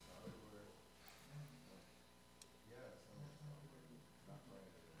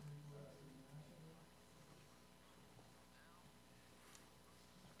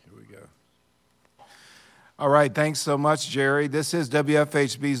All right, thanks so much, Jerry. This is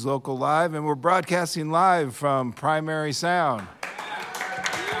WFHB's Local Live, and we're broadcasting live from Primary Sound.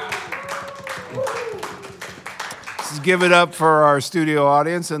 Let's give it up for our studio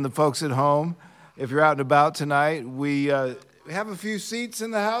audience and the folks at home. If you're out and about tonight, we have a few seats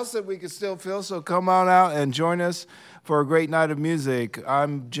in the house that we can still fill, so come on out and join us for a great night of music.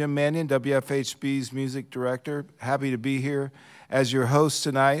 I'm Jim Mannion, WFHB's music director. Happy to be here as your host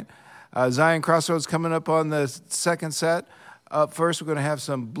tonight. Zion Crossroads coming up on the second set. Up first, we're going to have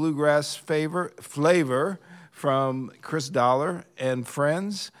some bluegrass flavor from Chris Dollar and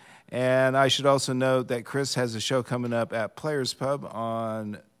friends. And I should also note that Chris has a show coming up at Players Pub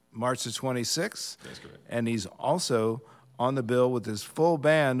on March the 26th. That's correct. And he's also on the bill with his full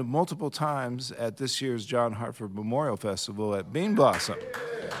band multiple times at this year's John Hartford Memorial Festival at Bean Blossom.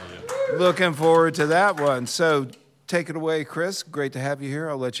 Yeah. Looking forward to that one. So take it away, Chris. Great to have you here.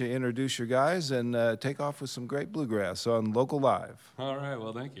 I'll let you introduce your guys and take off with some great bluegrass on Local Live. All right,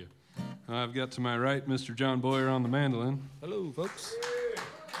 well, thank you. I've got to my right Mr. John Boyer on the mandolin. Hello, folks.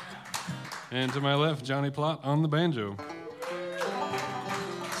 And to my left, Johnny Plott on the banjo.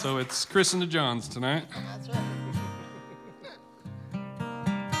 So it's Chris and the Johns tonight. That's right.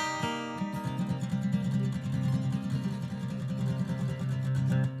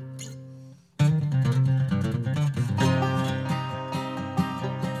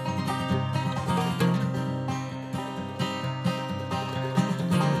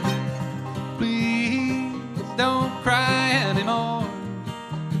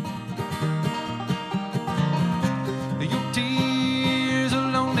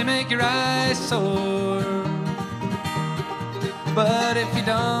 But if you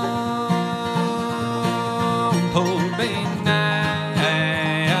don't hold me now,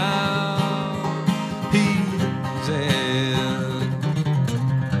 he said,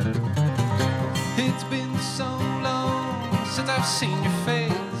 it's been so long since I've seen your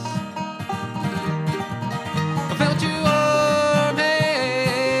face. I felt your warm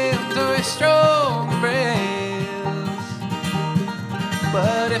hands or a strong embrace.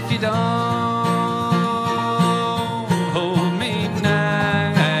 But if you don't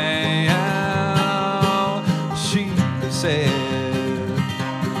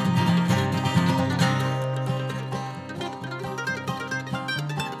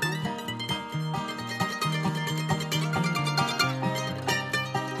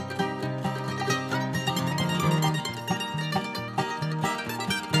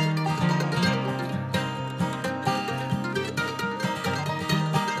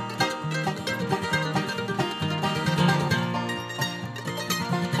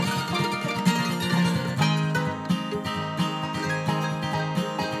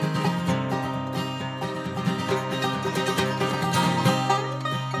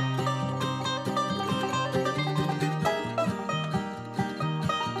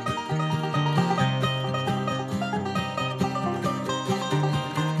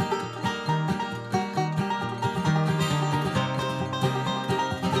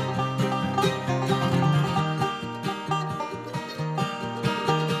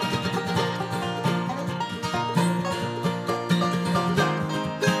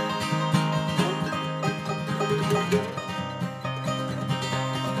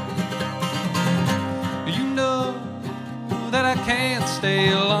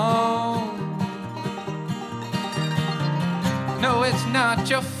stay alone. No, it's not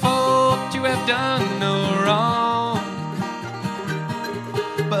your fault, you have done no wrong.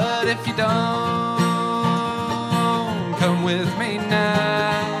 But if you don't come with me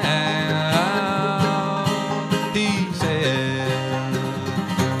now, he said,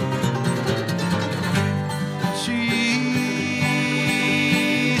 she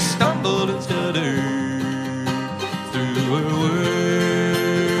stumbled and stuttered through her words.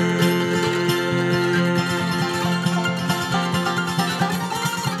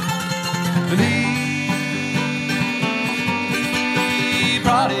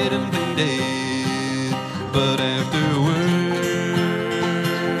 Prodded and pleaded, but afterward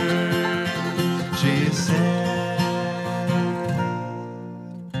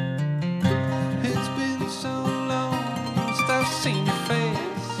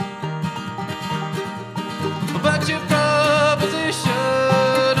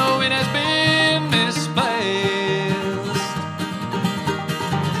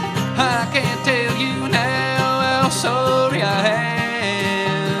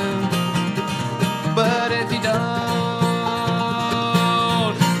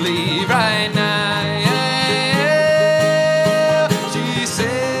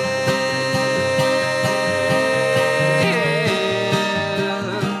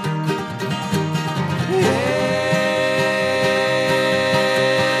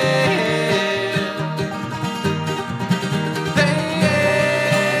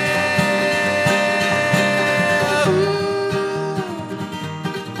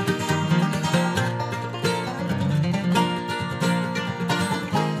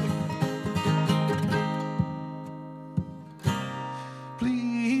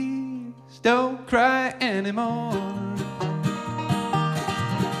don't cry anymore.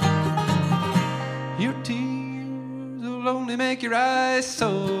 Your tears will only make your eyes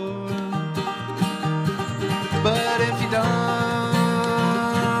sore. But if you don't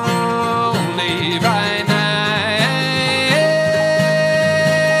leave right now,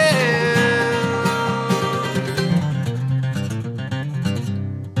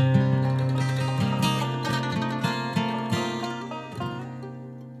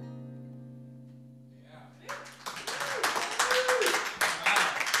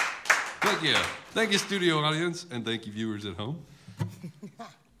 Thank you. Thank you, studio audience, and thank you, viewers at home.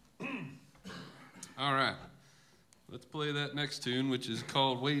 All right. Let's play that next tune, which is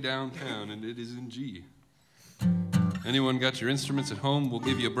called Way Downtown, and it is in G. Anyone got your instruments at home? We'll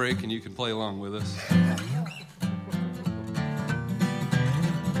give you a break, and you can play along with us.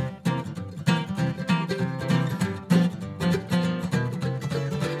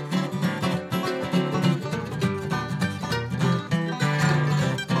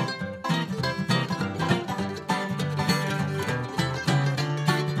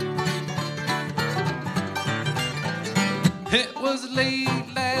 it was late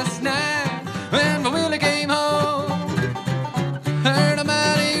last night when my Willie came home. Heard a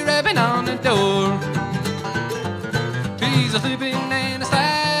mighty rapping on the door. He's a sleeping and a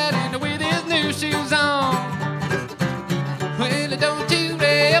sliding with his new shoes on. Willie, don't you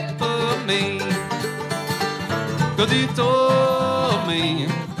lay up for me, 'cause he told me,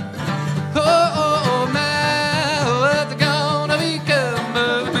 oh my, what's gonna become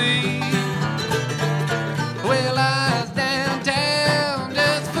of me? Well, I was downtown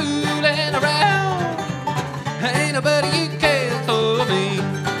just fooling around. Ain't nobody you cares for me.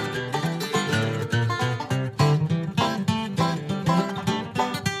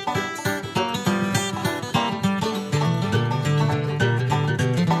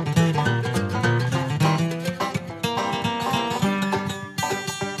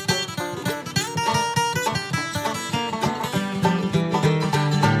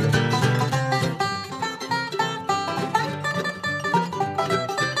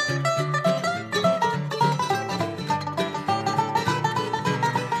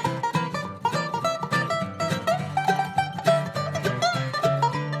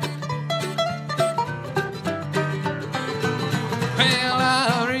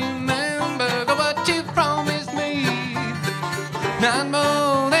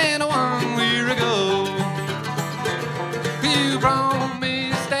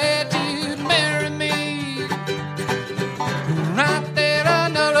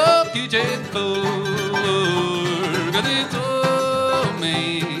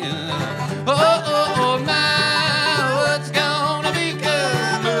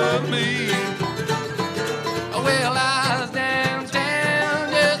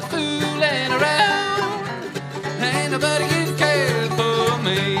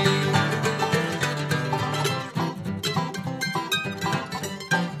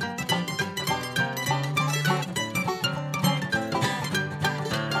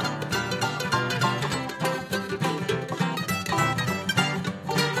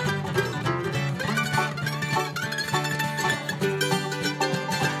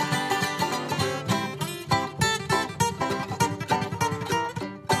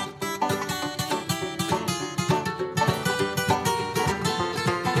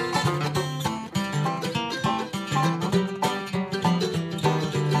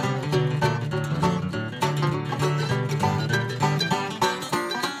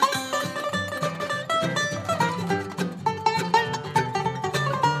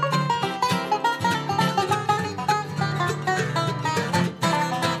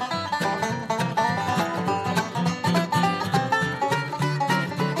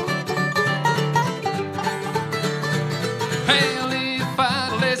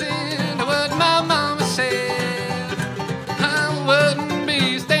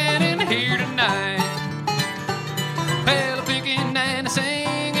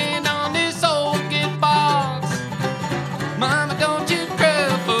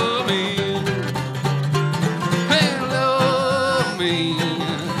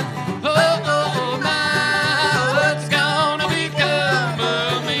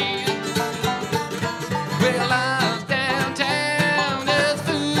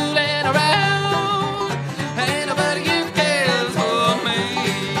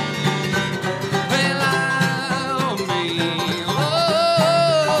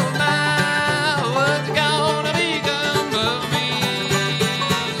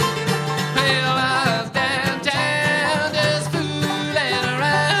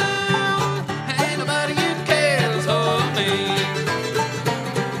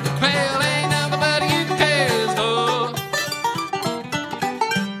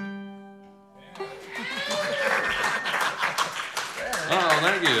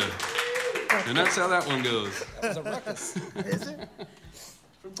 good. And that's how that one goes. That was a ruckus. Is it?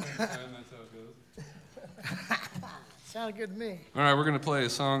 From time to time, that's how it goes. Sounded good to me. All right, we're going to play a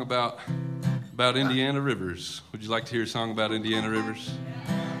song about Indiana rivers. Would you like to hear a song about Indiana rivers?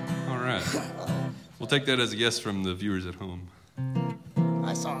 All right. We'll take that as a yes from the viewers at home.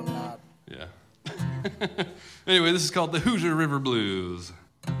 I saw him nod. Yeah. Anyway, this is called the Hoosier River Blues.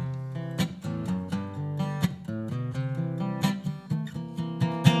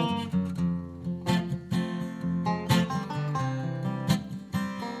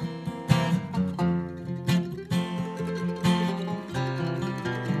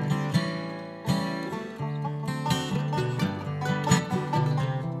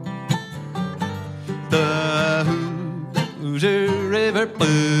 The Hoosier River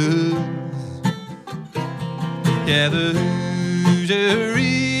Blues. Yeah, the Hoosier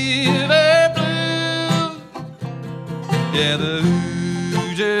River Blues. Yeah, the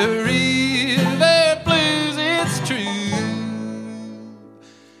Hoosier River Blues, it's true.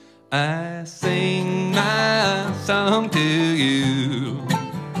 I sing my song to you.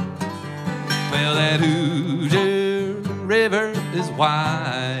 Well, that Hoosier River is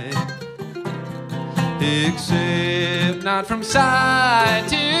wide, except not from side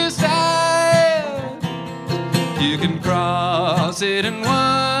to side. You can cross it in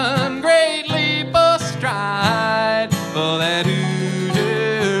one great leap or stride. Oh, that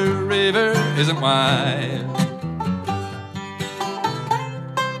Hoosier River isn't wide.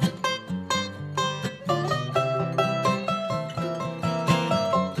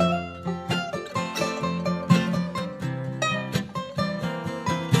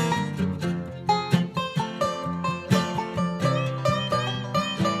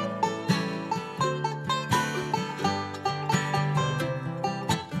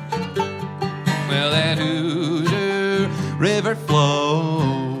 Well, that Hoosier River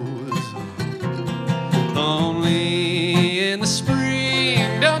flows only in the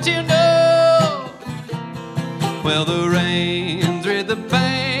spring, don't you know? Well, the rains rid the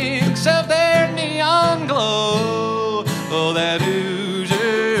banks of their neon glow. Oh, that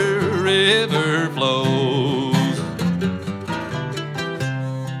Hoosier River flows.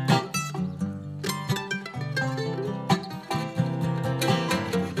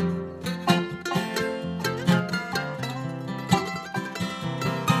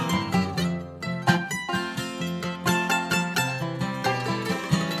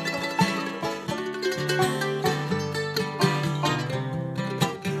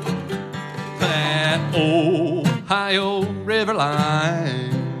 That Ohio River line.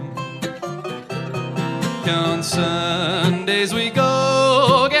 On Sundays we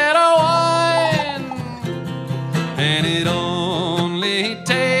go get our wine, and it only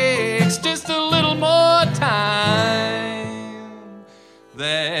takes just a little more time.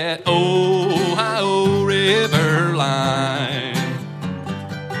 That Ohio River line.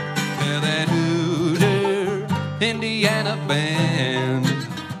 Yeah, that Hoosier Indiana band.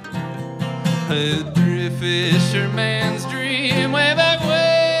 A fisherman's dream way back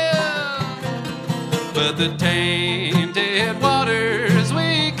when, but the tainted waters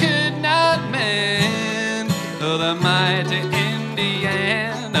we could not mend. Oh, the mighty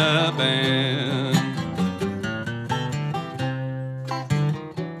Indiana band.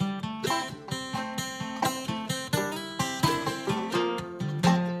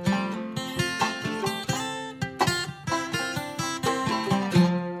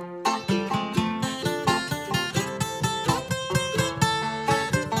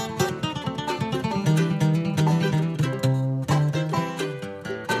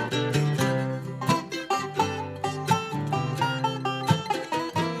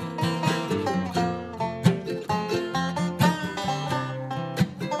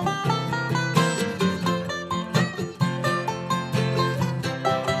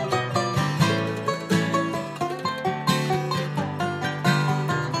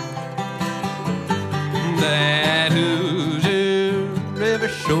 That Hoosier River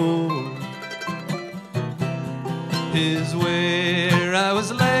shore is where I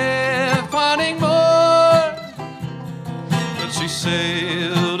was left wanting more, but she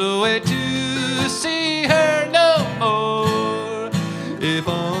sailed away to see her no more. If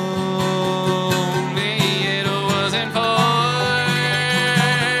only it wasn't for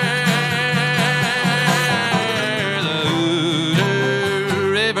the Hoosier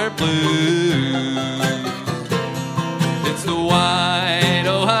River Blues. It's the white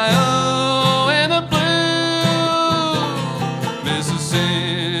Ohio and the blue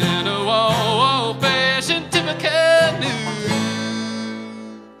Mississippi, whoa, fishing to my canoe.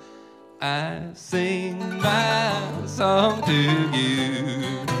 I sing my song to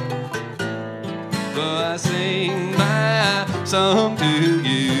you. song to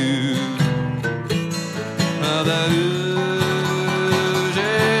you. The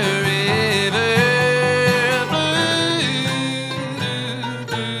Hoosier River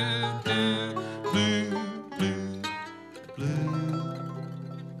blue, blue.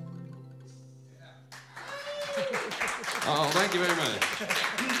 Oh, thank you very much.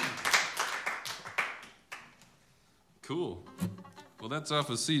 Cool. Well, that's off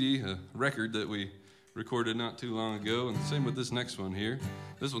a CD, a record that we recorded not too long ago, and same with this next one here.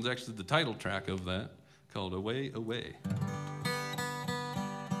 This one's actually the title track of that, called Away, Away.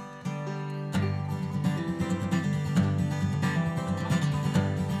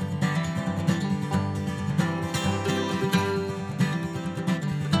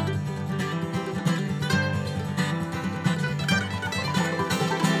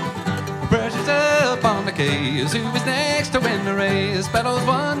 Pressure's up on the case. Who is next to win the race? Battle's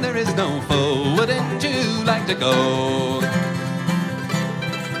won, there is no foe. Wouldn't you like to go?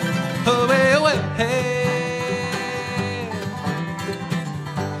 Away, away, hey.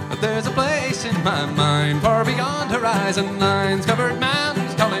 There's a place in my mind far beyond horizon lines, covered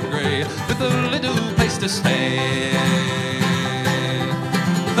mountains tall and gray, with a little place to stay.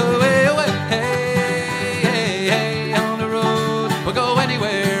 Away, away, hey, hey, hey. On the road, we'll go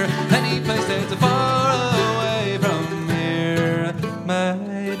anywhere, any place that's far away from here, my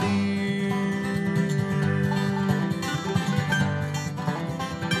dear.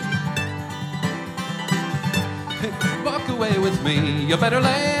 Walk away with me, a better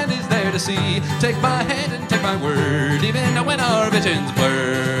land is there to see. Take my hand and take my word, even when our visions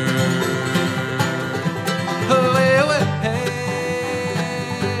blur. Away, away, hey.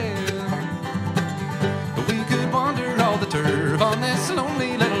 We could wander all the turf on this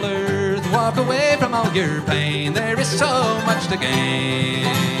lonely little earth. Walk away from all your pain, there is so much to gain.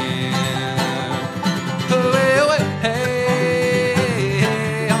 Away, away,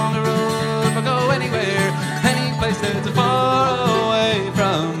 hey, on the road, we'll go anywhere, any place that's far away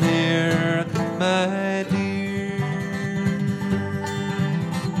from here, my dear.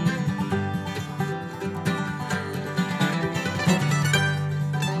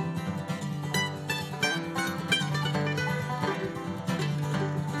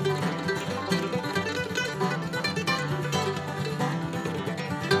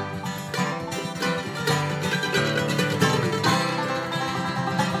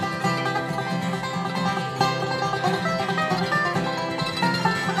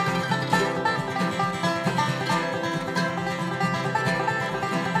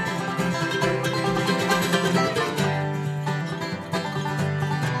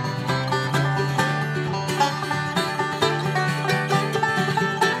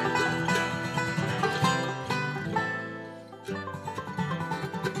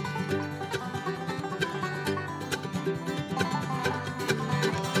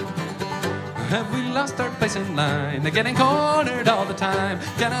 Have we lost our place in line? They're getting cornered all the time.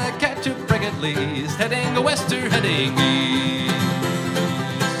 Gonna catch a break at least, heading west or heading east.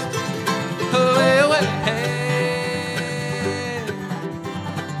 Away, away, hey.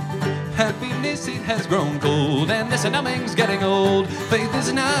 Happiness, it has grown cold, and this numbing's getting old. Faith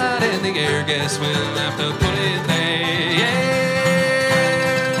is not in the air, guess we'll have to put it there.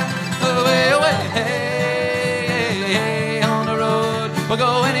 Yeah. Away, away, hey, hey. On the road, we'll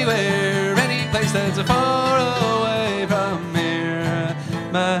go anywhere, any place that's far away from here,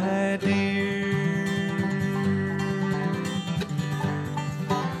 my dear.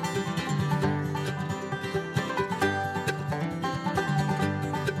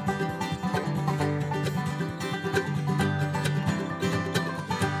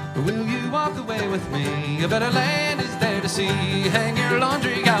 Will you walk away with me? A better land is there to see. Hang your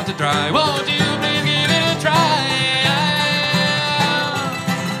laundry out to dry. Won't you please give it a try?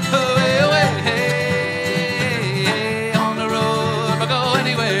 Away, away, hey, hey. On the road, we'll go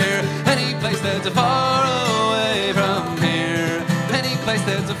anywhere, any place that's far away from here, any place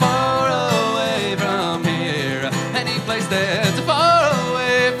that's far away from here, any place that's far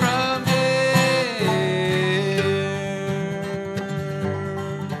away from here.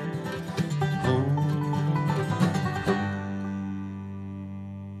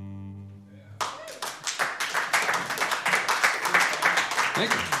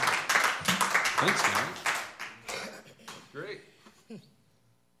 Thank you. Thanks, man. Great.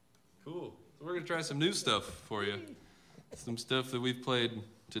 Cool. So we're going to try some new stuff for you. Some stuff that we've played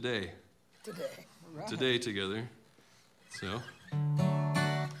today. Today together. So,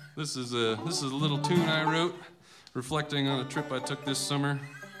 this is a little tune I wrote reflecting on a trip I took this summer,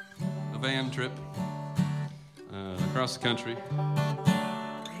 a van trip across the country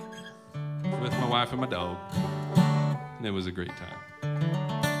with my wife and my dog. and it was a great time.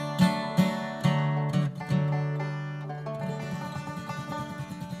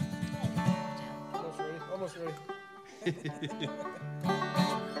 Almost ready. The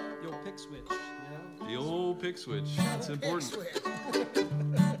old pick switch, you know? The old pick switch. That's important.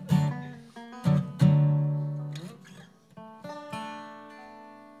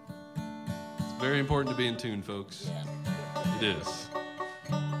 It's very important to be in tune, folks. It is.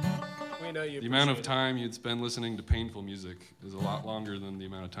 We know you. The amount of time you'd spend listening to painful music is a lot longer than the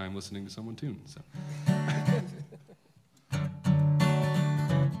amount of time listening to someone tune. So.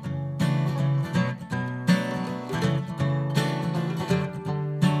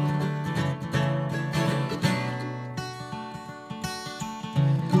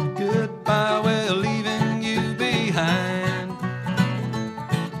 Goodbye, we're leaving you behind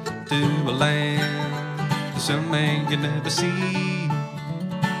to a land some man can never see.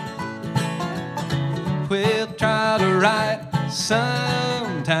 We'll try to write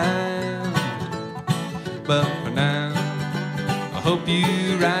sometime, but for now, I hope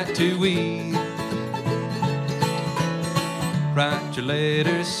you write to we. Write your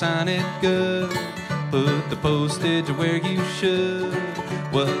letter, sign it good, put the postage where you should.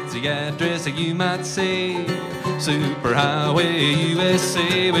 What's the address that you might say? Superhighway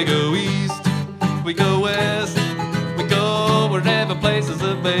USA. We go east, we go west, we go wherever places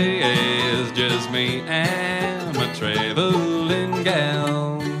the bay is. Just me and my traveling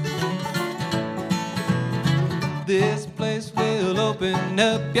gal. This place will open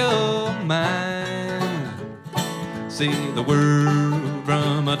up your mind, see the world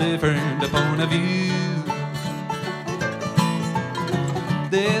from a different point of view.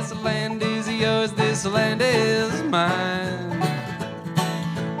 This land is yours, this land is mine.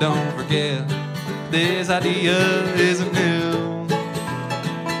 Don't forget, this idea isn't new.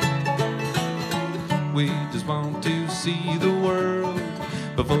 We just want to see the world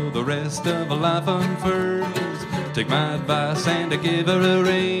before the rest of our life unfurls. Take my advice and give her a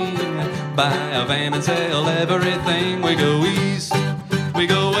ring. Buy a van and sell everything. We go east, we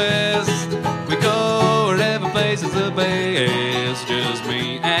go west, we go wherever places the bay. It's just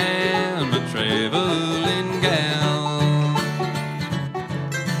me and my traveling gal.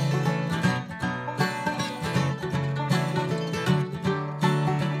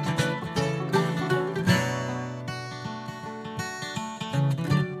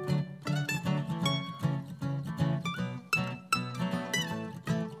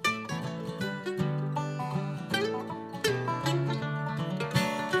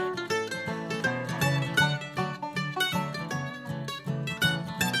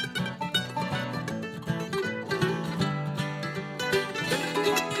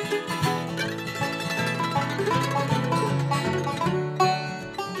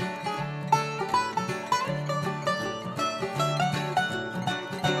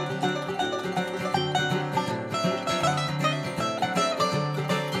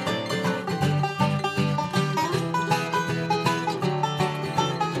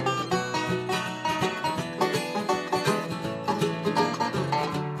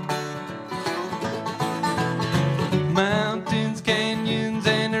 Mountains, canyons,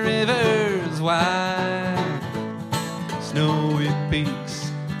 and rivers wide, snowy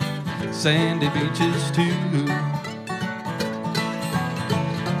peaks, sandy beaches too.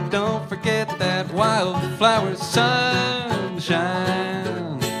 Don't forget that wildflower sunshine,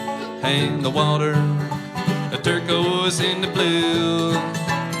 and the water, the turquoise and the blue.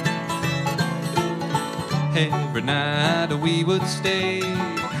 Every night we would stay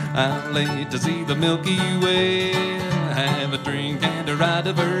out late to see the Milky Way, have a drink and a write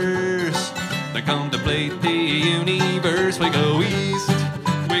a verse, then contemplate the universe. We go east,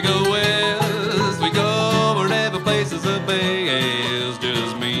 we go west, we go wherever places the bay is.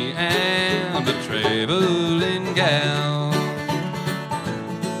 Just me and the traveling gal.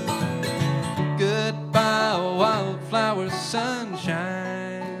 Goodbye, wildflower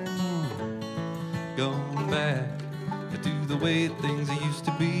sunshine, going back to the way things used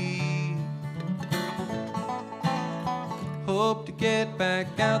to be. Hope to get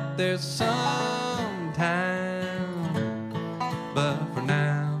back out there sometime, but for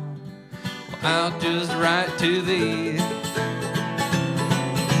now, well, I'll just write to thee.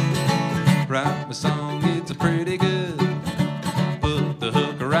 Write my song, it's a pretty good. Put the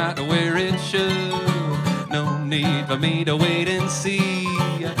hook right where it should. No need for me to wait and see.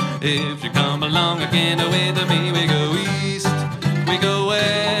 If you come along again with me, we go east, we go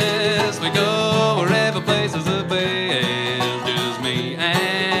west, we go wherever places the bay is. Just me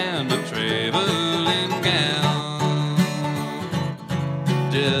and the traveling gal.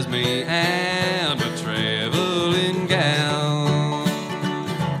 Just me and the traveling gal.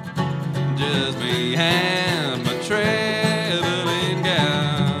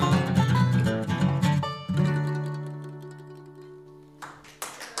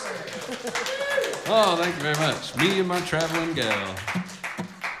 Oh, thank you very much. Me and my traveling gal.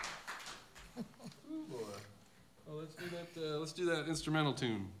 Oh, let's do that instrumental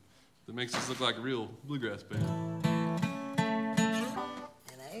tune that makes us look like a real bluegrass band.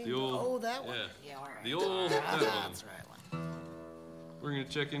 The old, that one. Yeah, all right. The old, that one. That's right one. We're going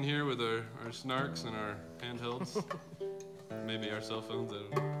to check in here with our snarks and our handhelds. Maybe our cell phones, I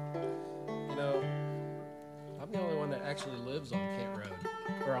don't know. You know, I'm the only one that actually lives on Kent Road,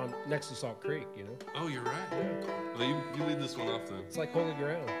 or on next to Salt Creek, you know? Oh, you're right. Yeah. Well, you lead this one off then. It's like holy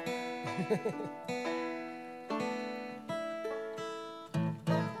ground.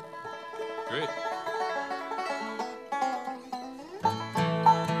 Great.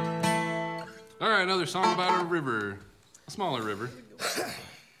 All right, another song about a river, a smaller river.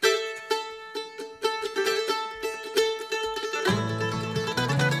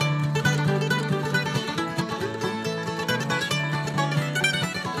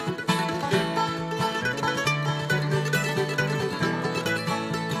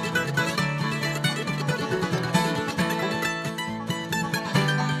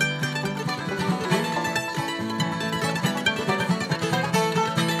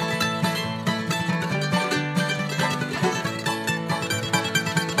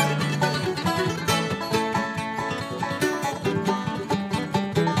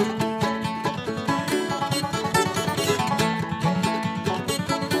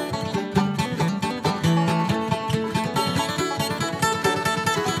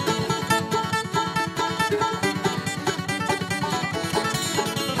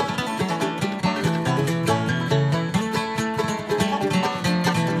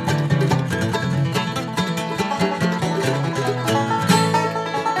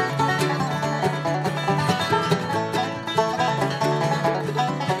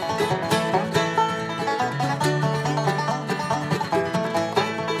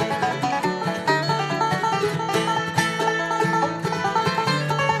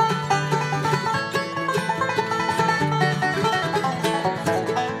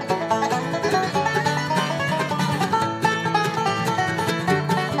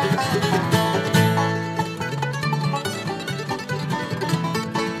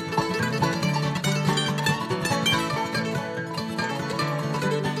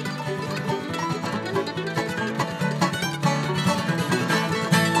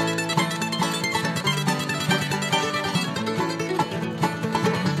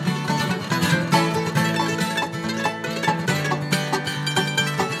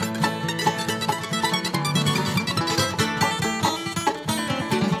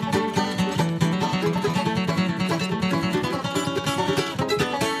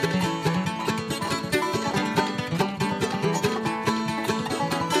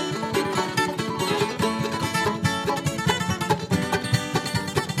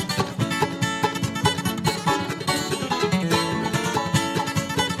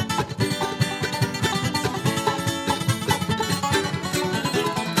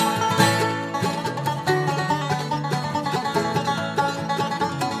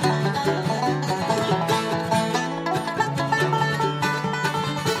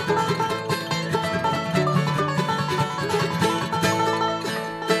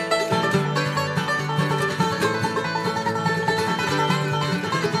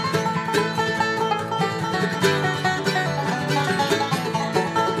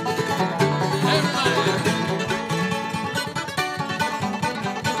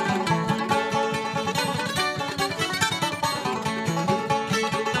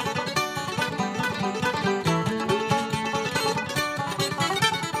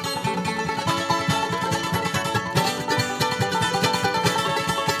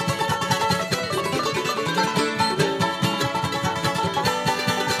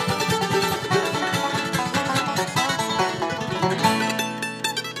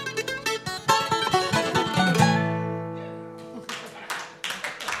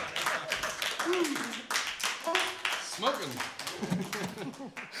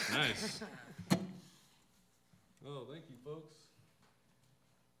 Nice. Oh, thank you, folks.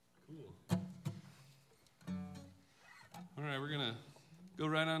 Cool. All right, we're going to go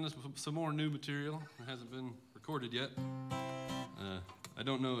right on to some more new material that hasn't been recorded yet. I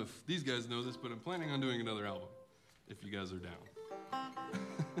don't know if these guys know this, but I'm planning on doing another album, if you guys are down.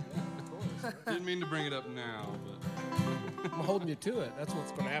 Didn't mean to bring it up now, but... I'm holding you to it. That's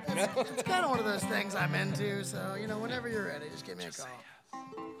what's going to happen. It's kind of one of those things I'm into, so, you know, whenever you're ready, just give me a call.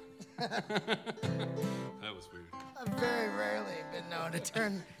 That was weird. I've very rarely been known to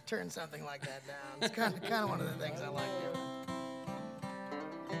turn something like that down. It's kind of one of the things I like doing.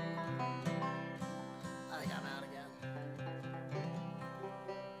 I think I'm out again.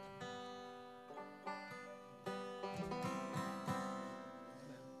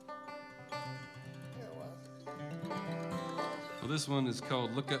 this one is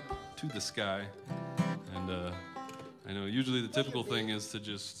called Look Up to the Sky. And I know usually the typical thing is to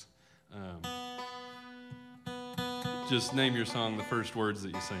just name your song the first words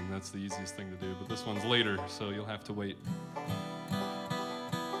that you sing. That's the easiest thing to do. But this one's later, so you'll have to wait.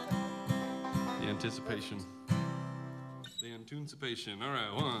 The anticipation. The anticipation. All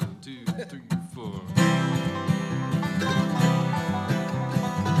right, 1, 2, 3, 4.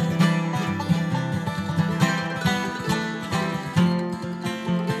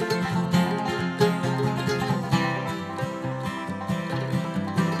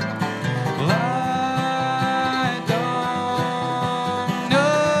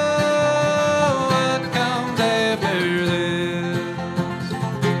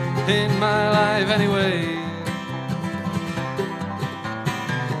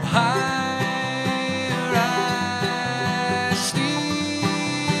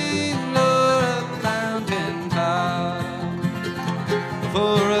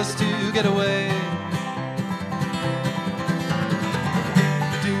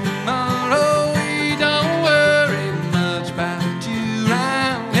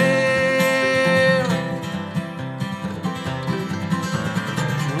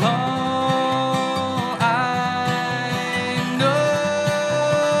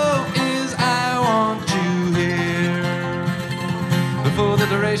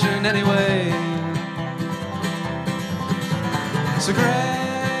 Anyway, so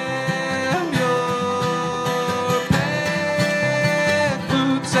grab your pack,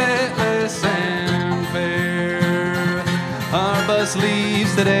 boots, atlas, and fair. Our bus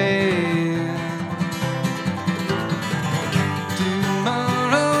leaves today.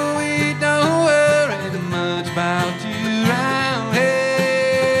 Tomorrow we don't worry much about you round here.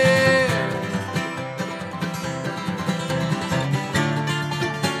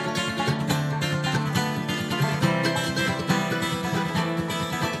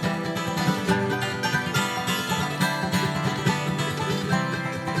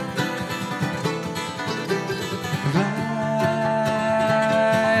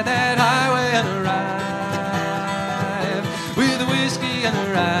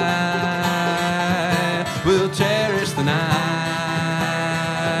 We'll cherish the night.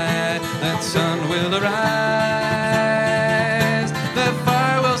 That sun will arise. That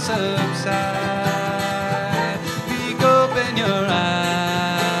fire will subside. Peek open your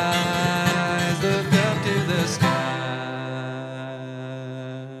eyes. Look up to the sky.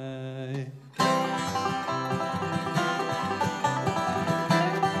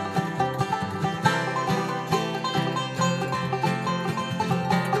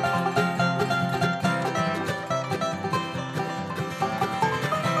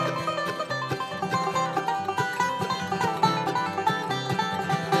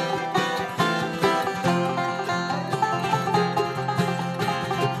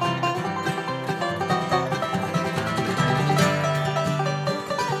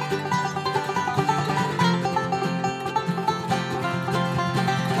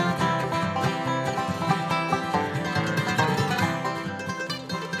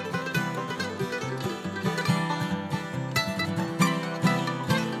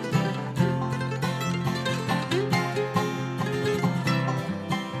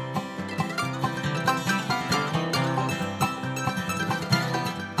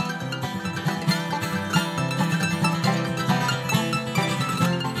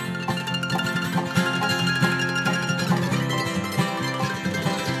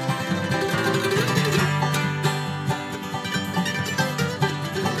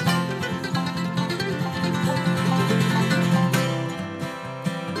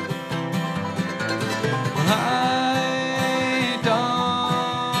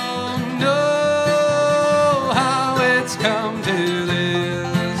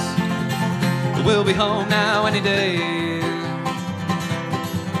 We'll be home now any day.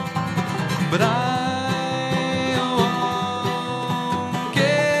 But I won't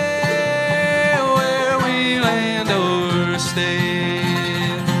care where we land or stay,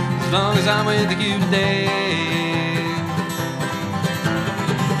 as long as I'm with you today.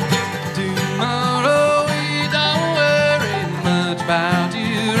 Tomorrow we don't worry much about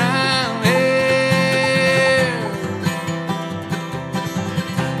you around here.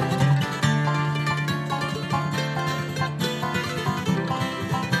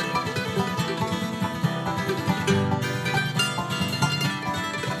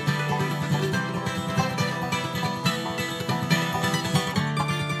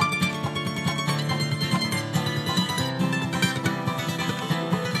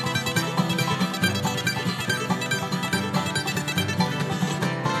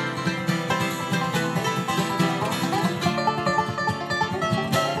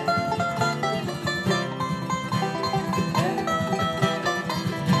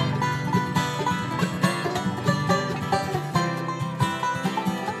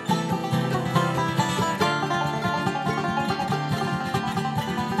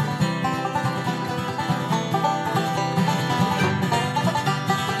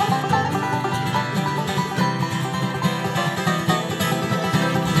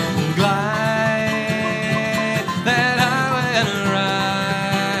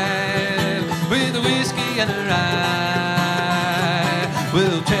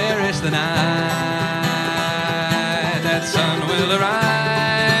 will cherish the night. That sun will arise,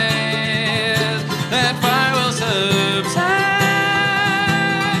 that fire will subside.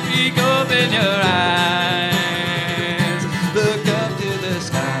 Peek open your eyes, look up to the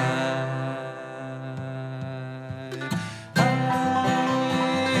sky.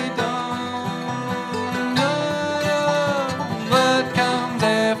 I don't know what comes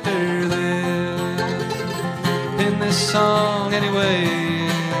after this in this song anyway.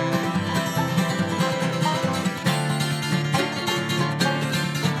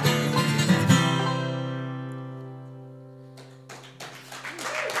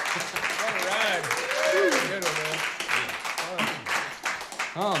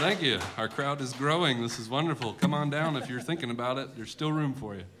 Oh, thank you. Our crowd is growing. This is wonderful. Come on down if you're thinking about it. There's still room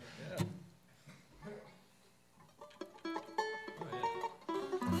for you.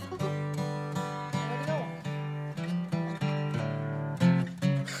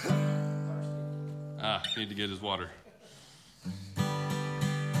 Need to get his water.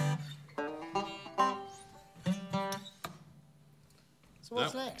 So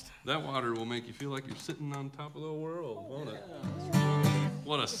what's next? That water will make you feel like you're sitting on top of the world, won't it?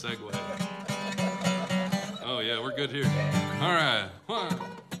 What a segue. Oh, yeah, we're good here. All right. 1,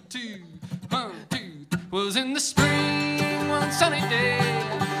 2, 1, 2. Was in the spring one sunny day.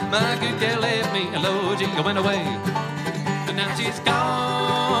 My good girl left me, hello, jingle went away. And now she's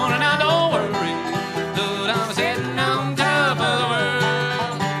gone, and I don't worry. Lord, I'm sitting on top of the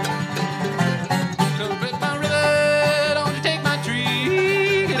world. So rip my river, don't you take my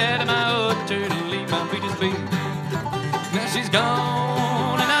tree. Get out of my orchard and leave my peaches be. Now she's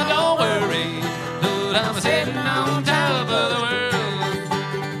gone, and I don't worry. Lord, I'm sitting on top of the world.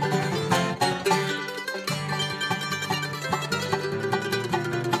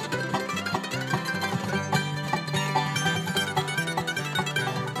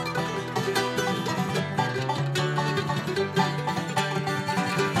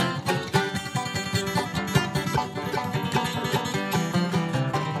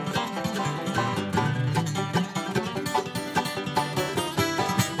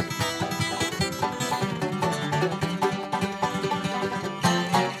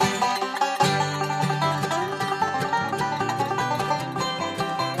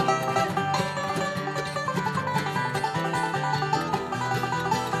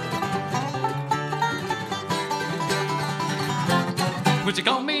 Would you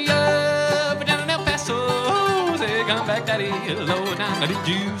call me up down in El Paso? Say, come back, Daddy, Lord, now I did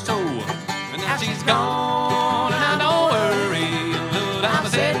you so. And now she's gone, and I don't worry. Lord, I'm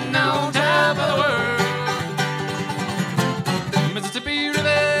sitting on top of the world. Mississippi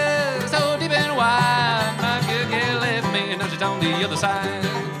River, so deep and wide. My good girl left me, and now she's on the other side.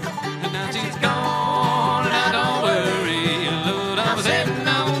 And now she's gone, and I don't worry. Lord, I'm sitting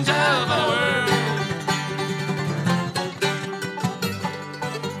on top of the world.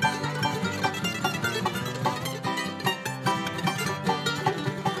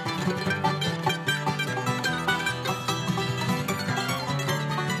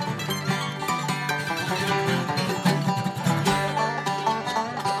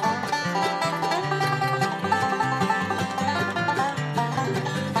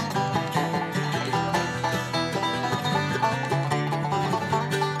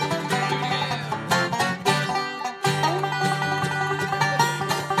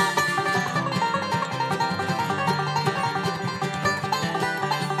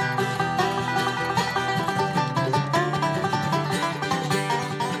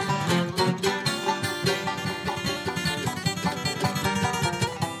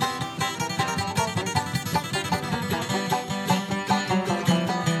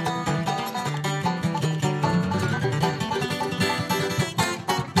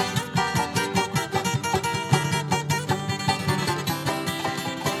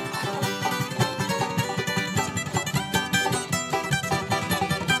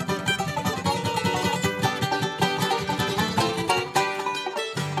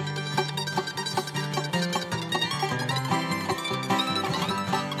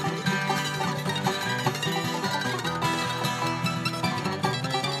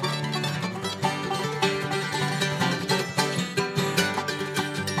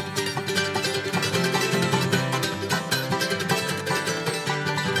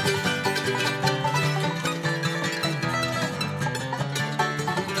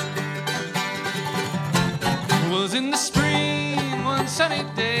 Was in the spring, one sunny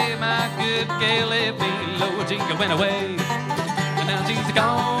day, my good girl left me, Lord, she went away. And now she's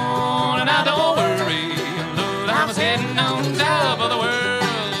gone, and I don't worry, Lord, I'm sitting on top of the world.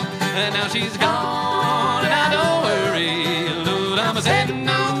 And now she's gone, and I don't worry, Lord, I'm sitting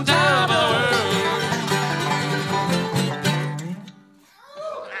on on top of the world.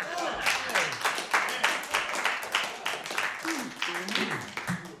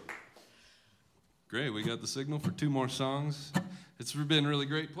 Great, we got the signal for 2 more songs. It's been really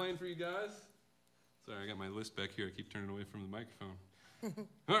great playing for you guys. Sorry, I got my list back here. I keep turning away from the microphone.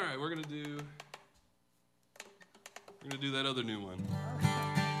 All right, we're gonna do that other new one.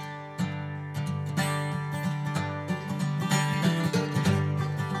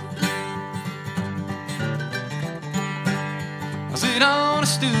 I sit on a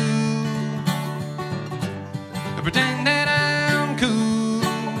stool and pretend that I'm cool.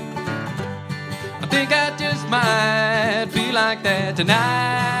 I think I just might feel like that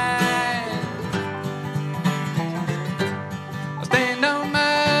tonight. I stand on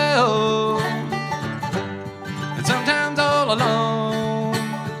my own and sometimes all alone.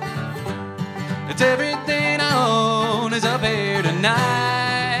 It's everything I own is up here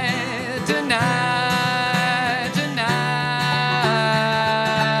tonight, tonight, tonight.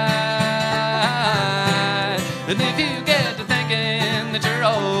 And if you get to thinking that you're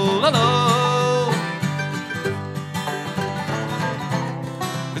all alone,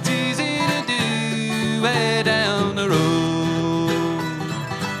 it's easy to do way down the road.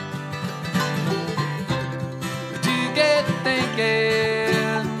 But you get to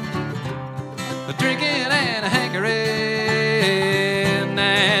thinking, drinking and hankering,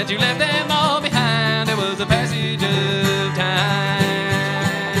 that you left them all behind. It was a passage of time.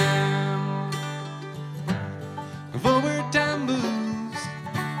 Forward time moves,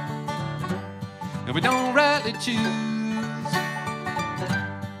 and we don't rightly choose,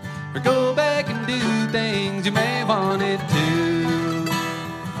 or go back and do things you may want it to.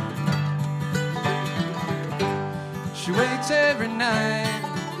 She waits every night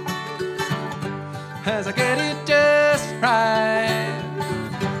as I get it just right.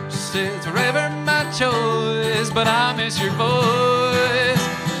 She says, forever my choice, but I miss your voice,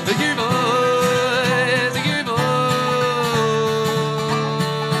 your voice, your voice.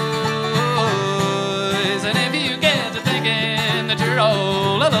 And if you get to thinking that you're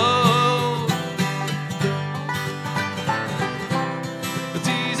all alone, it's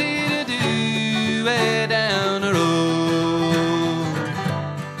easy to do way down the road.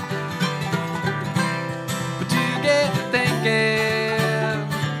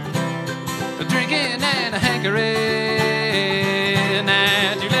 Drinking and hankering,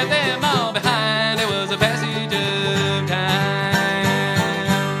 that you left them all behind. It was a passage of time.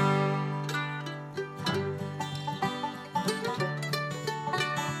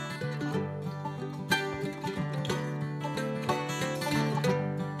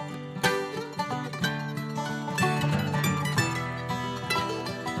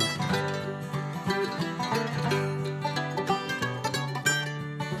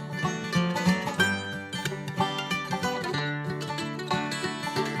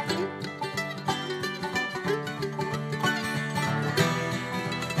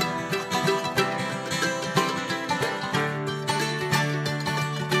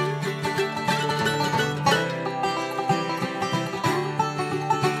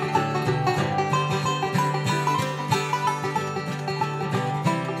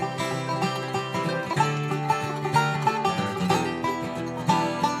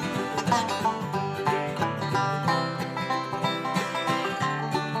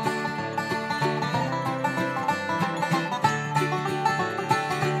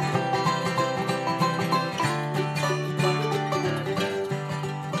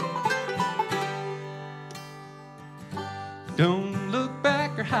 Don't look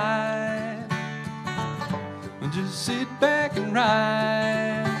back or hide, just sit back and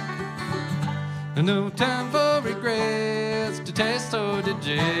ride. No time for regrets to test or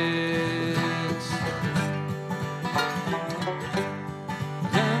digest.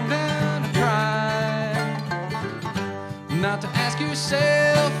 Come down and try not to ask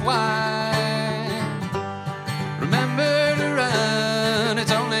yourself why. Remember to run,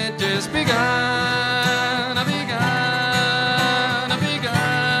 it's only just begun.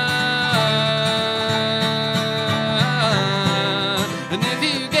 And if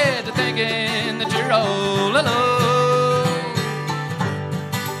you get to thinking that you're all alone,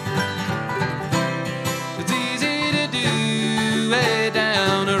 it's easy to do way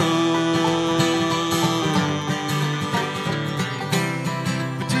down the road.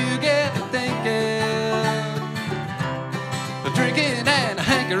 But you get to thinking, drinking and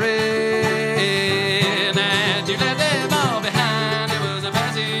hankering,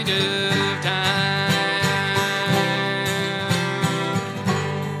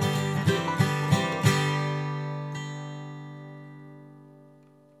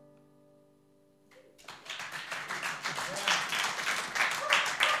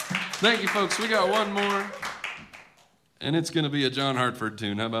 Thank you, folks. We got one more, and it's going to be a John Hartford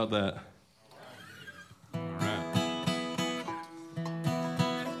tune. How about that? All right.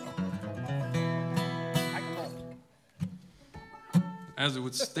 As it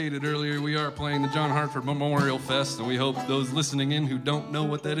was stated earlier, we are playing the John Hartford Memorial Fest, and we hope those listening in who don't know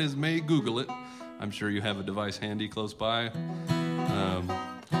what that is may Google it. I'm sure you have a device handy close by.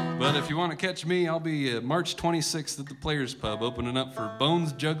 But if you want to catch me, I'll be March 26th at the Players Pub, opening up for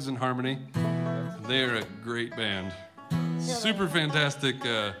Bones, Jugs, and Harmony. They're a great band. Super fantastic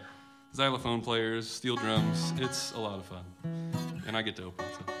xylophone players, steel drums. It's a lot of fun. And I get to open,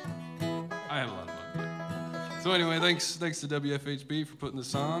 so I have a lot of fun. Yeah. So anyway, thanks to WFHB for putting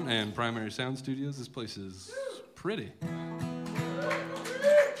this on, and Primary Sound Studios. This place is pretty. Great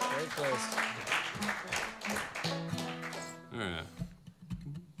place. All right.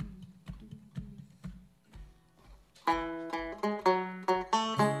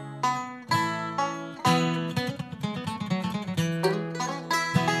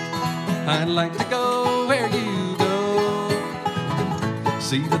 I'd like to go where you go,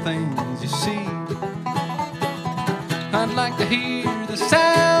 see the things you see. I'd like to hear the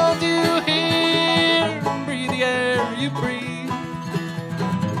sound you hear, and breathe the air you breathe.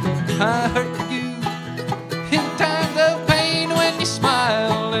 I hurt you in times of pain. When you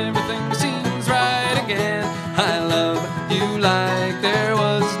smile, everything seems right again. I love you like there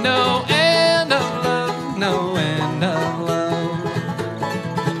was no end of love, no end of love.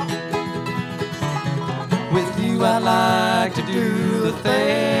 With you I like to do the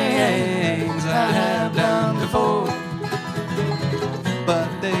things I have done before, but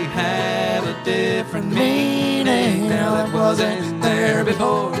they have a different meaning now that wasn't there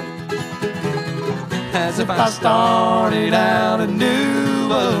before. As if I started out anew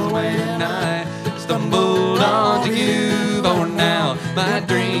when I stumbled onto you. For now my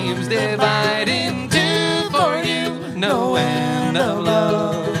dreams divide in two, for you no end of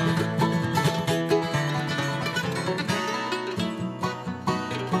love.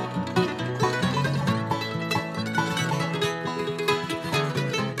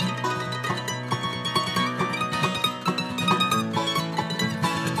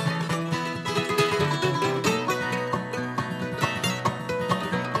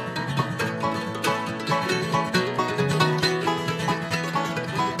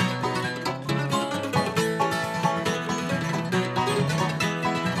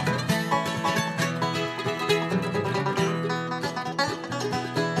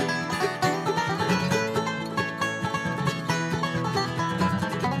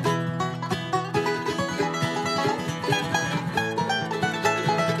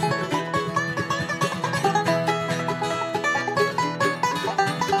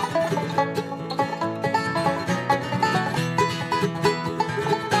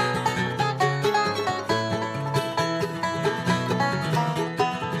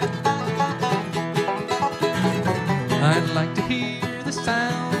 I'd like to hear the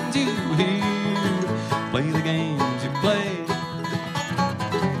sounds you hear, play the games you play.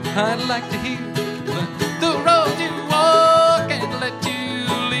 I'd like to hear the road you walk and let you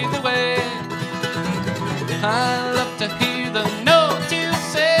lead the way. I love to hear the notes you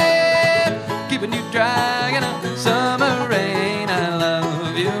say, keeping you dry in a summer rain. I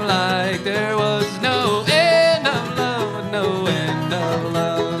love you like there was no end of love, no end of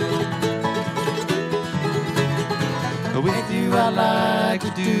love. With you I like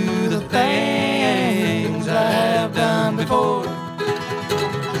to do the things I have done before,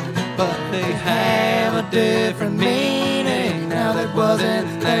 but they have a different meaning now that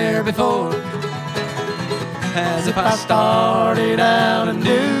wasn't there before. As if I started out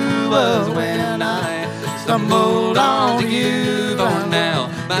anew was when I stumbled onto you. For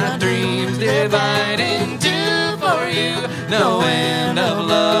now my dreams divide in two, for you no end of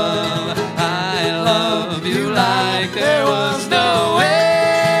love. I love you like there was no end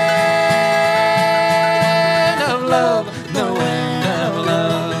of love, no end of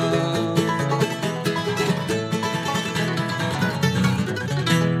love.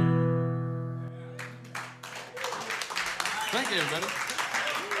 Thank you, everybody.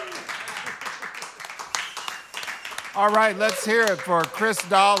 All right, let's hear it for Chris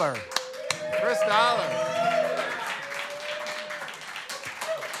Dollar. Chris Dollar.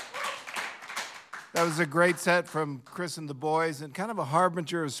 That was a great set from Chris and the boys, and kind of a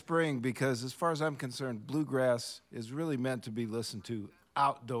harbinger of spring, because as far as I'm concerned, bluegrass is really meant to be listened to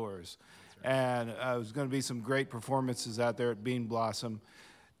outdoors. Right. And there's going to be some great performances out there at Bean Blossom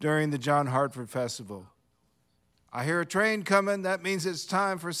during the John Hartford Festival. I hear a train coming. That means it's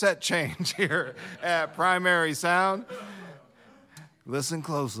time for set change here at Primary Sound. Listen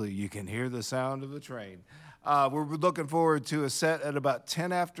closely. You can hear the sound of the train. We're looking forward to a set at about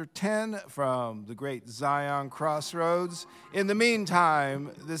 10 after 10 from the great Zion Crossroads. In the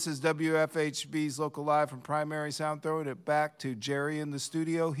meantime, this is WFHB's Local Live from Primary Sound, throwing it back to Jerry in the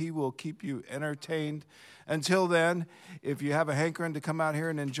studio. He will keep you entertained. Until then, if you have a hankering to come out here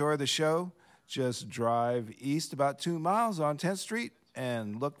and enjoy the show, just drive east about 2 miles on 10th Street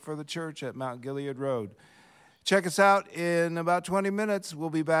and look for the church at Mount Gilead Road. Check us out in about 20 minutes.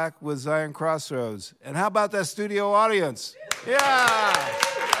 We'll be back with Zion Crossroads. And how about that studio audience? Yeah!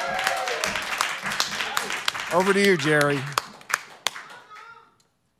 Over to you, Jerry.